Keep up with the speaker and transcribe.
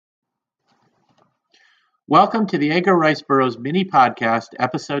Welcome to the Edgar Rice Burroughs mini podcast,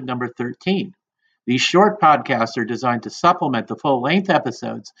 episode number 13. These short podcasts are designed to supplement the full-length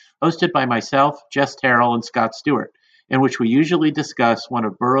episodes hosted by myself, Jess Terrell, and Scott Stewart, in which we usually discuss one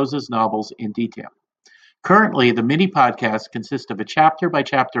of Burroughs' novels in detail. Currently, the mini podcast consists of a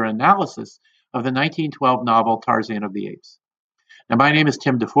chapter-by-chapter analysis of the 1912 novel Tarzan of the Apes. Now, my name is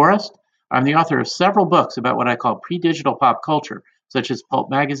Tim DeForest. I'm the author of several books about what I call pre-digital pop culture, such as pulp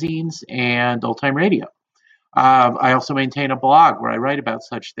magazines and old-time radio. I also maintain a blog where I write about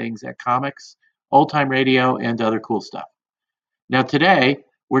such things as comics, old-time radio, and other cool stuff. Now today,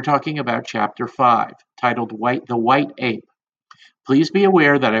 we're talking about Chapter 5, titled The White Ape. Please be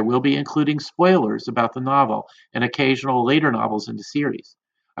aware that I will be including spoilers about the novel and occasional later novels in the series.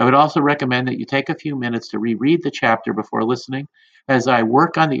 I would also recommend that you take a few minutes to reread the chapter before listening, as I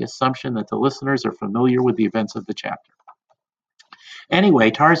work on the assumption that the listeners are familiar with the events of the chapter. Anyway,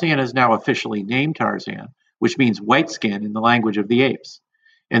 Tarzan is now officially named Tarzan, which means white skin in the language of the apes.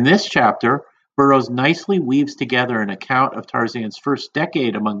 In this chapter, Burroughs nicely weaves together an account of Tarzan's first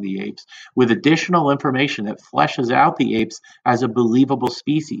decade among the apes with additional information that fleshes out the apes as a believable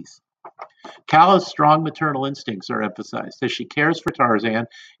species. Kala's strong maternal instincts are emphasized as she cares for Tarzan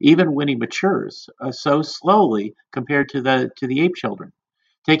even when he matures so slowly compared to the ape children,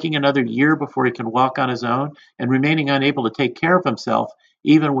 taking another year before he can walk on his own and remaining unable to take care of himself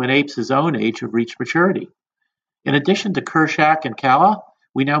even when apes his own age have reached maturity. In addition to Kershak and Kala,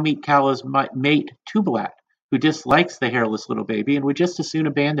 we now meet Kala's mate Tublat, who dislikes the hairless little baby and would just as soon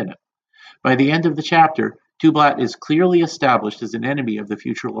abandon him. By the end of the chapter, Tublat is clearly established as an enemy of the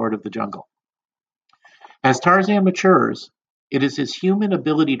future Lord of the Jungle. As Tarzan matures, it is his human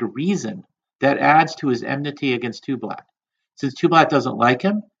ability to reason that adds to his enmity against Tublat. Since Tublat doesn't like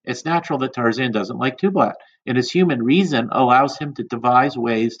him, it's natural that Tarzan doesn't like Tublat, and his human reason allows him to devise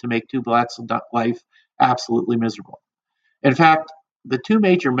ways to make Tublat's life absolutely miserable. In fact, the two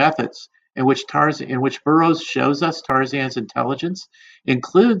major methods in which Burroughs shows us Tarzan's intelligence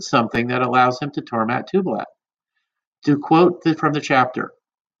include something that allows him to torment Tublat. To quote from the chapter,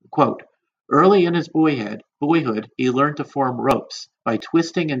 quote, "Early in his boyhood, he learned to form ropes by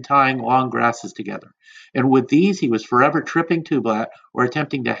twisting and tying long grasses together, and with these he was forever tripping Tublat or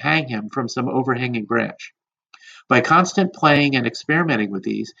attempting to hang him from some overhanging branch. By constant playing and experimenting with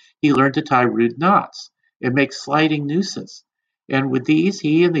these, he learned to tie rude knots and make sliding nooses. And with these,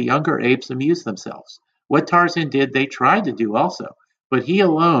 he and the younger apes amused themselves. What Tarzan did, they tried to do also, but he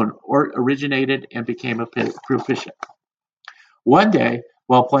alone originated and became a proficient. One day,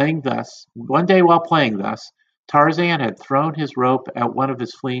 while playing thus, Tarzan had thrown his rope at one of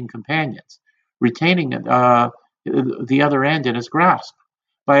his fleeing companions, retaining the other end in his grasp.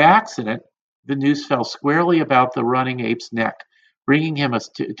 By accident, the noose fell squarely about the running ape's neck, bringing him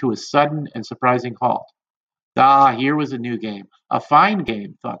to a sudden and surprising halt. Ah, here was a new game, a fine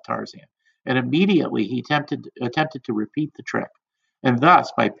game, thought Tarzan, and immediately he attempted to repeat the trick. And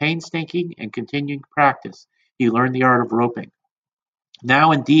thus, by painstaking and continuing practice, he learned the art of roping.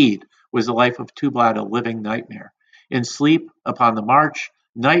 Now indeed was the life of Tublat a living nightmare. In sleep, upon the march,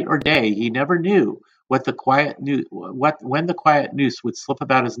 night or day, he never knew when the quiet noose would slip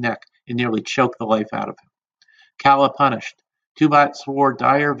about his neck and nearly choke the life out of him. Kala punished. Tublat swore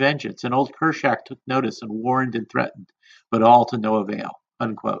dire vengeance, and old Kershak took notice and warned and threatened, but all to no avail."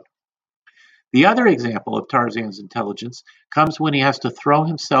 Unquote. The other example of Tarzan's intelligence comes when he has to throw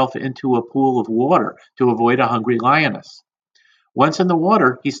himself into a pool of water to avoid a hungry lioness. Once in the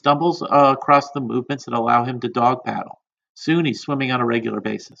water, he stumbles across the movements that allow him to dog paddle. Soon he's swimming on a regular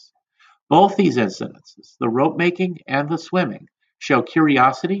basis. Both these incidences, the rope making and the swimming, show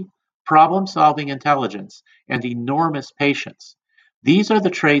curiosity, problem-solving intelligence, and enormous patience. These are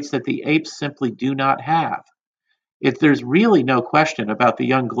the traits that the apes simply do not have. There's really no question about the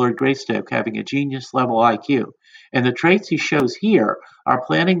young Lord Greystoke having a genius-level IQ, and the traits he shows here are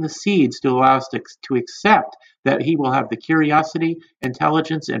planting the seeds to allow us to accept that he will have the curiosity,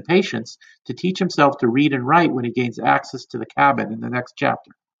 intelligence, and patience to teach himself to read and write when he gains access to the cabin in the next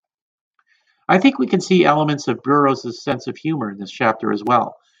chapter. I think we can see elements of Burroughs' sense of humor in this chapter as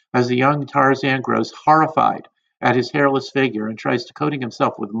well, as the young Tarzan grows horrified at his hairless figure and tries to coating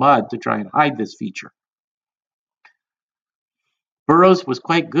himself with mud to try and hide this feature. Burroughs was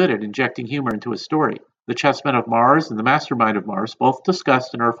quite good at injecting humor into his story. The Chessmen of Mars and The Mastermind of Mars, both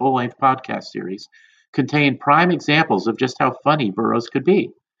discussed in our full-length podcast series, contain prime examples of just how funny Burroughs could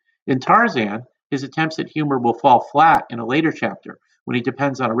be. In Tarzan, his attempts at humor will fall flat in a later chapter when he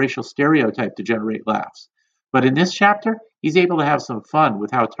depends on a racial stereotype to generate laughs. But in this chapter, he's able to have some fun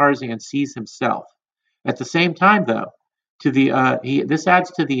with how Tarzan sees himself. At the same time, though, This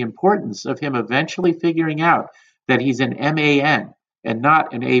adds to the importance of him eventually figuring out that he's an MAN and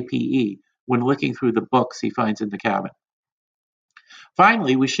not an APE when looking through the books he finds in the cabin.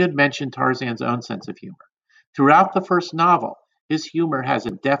 Finally, we should mention Tarzan's own sense of humor. Throughout the first novel, his humor has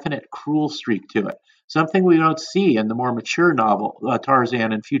a definite cruel streak to it, something we don't see in the more mature novel,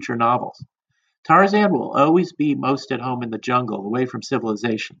 Tarzan, and future novels. Tarzan will always be most at home in the jungle, away from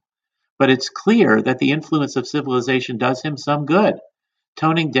civilization. But it's clear that the influence of civilization does him some good,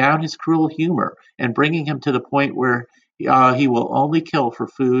 toning down his cruel humor and bringing him to the point where he will only kill for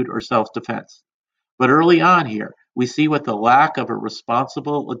food or self-defense. But early on here, we see what the lack of a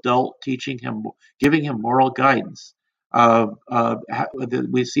responsible adult giving him moral guidance,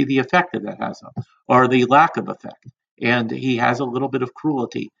 we see the effect that has on him, or the lack of effect. And he has a little bit of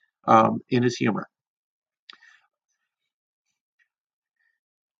cruelty in his humor.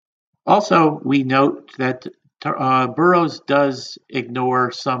 Also, we note that Burroughs does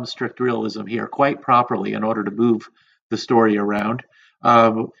ignore some strict realism here quite properly in order to move the story around.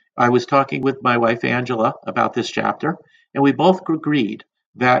 I was talking with my wife Angela about this chapter, and we both agreed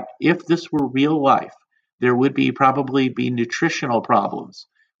that if this were real life, there would probably be nutritional problems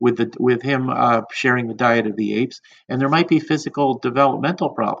with him sharing the diet of the apes, and there might be physical developmental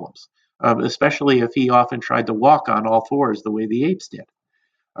problems, especially if he often tried to walk on all fours the way the apes did.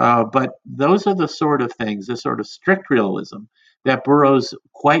 But those are the sort of things, the sort of strict realism that Burroughs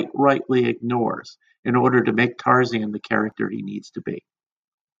quite rightly ignores in order to make Tarzan the character he needs to be.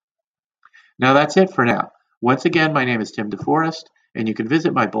 Now that's it for now. Once again, my name is Tim DeForest, and you can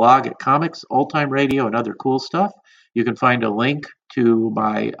visit my blog at Comics, Old Time Radio, and other cool stuff. You can find a link to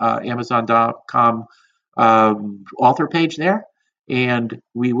my Amazon.com author page there, and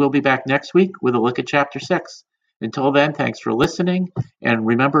we will be back next week with a look at Chapter 6. Until then, thanks for listening, and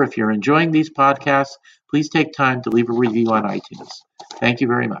remember, if you're enjoying these podcasts, please take time to leave a review on iTunes. Thank you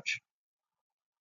very much.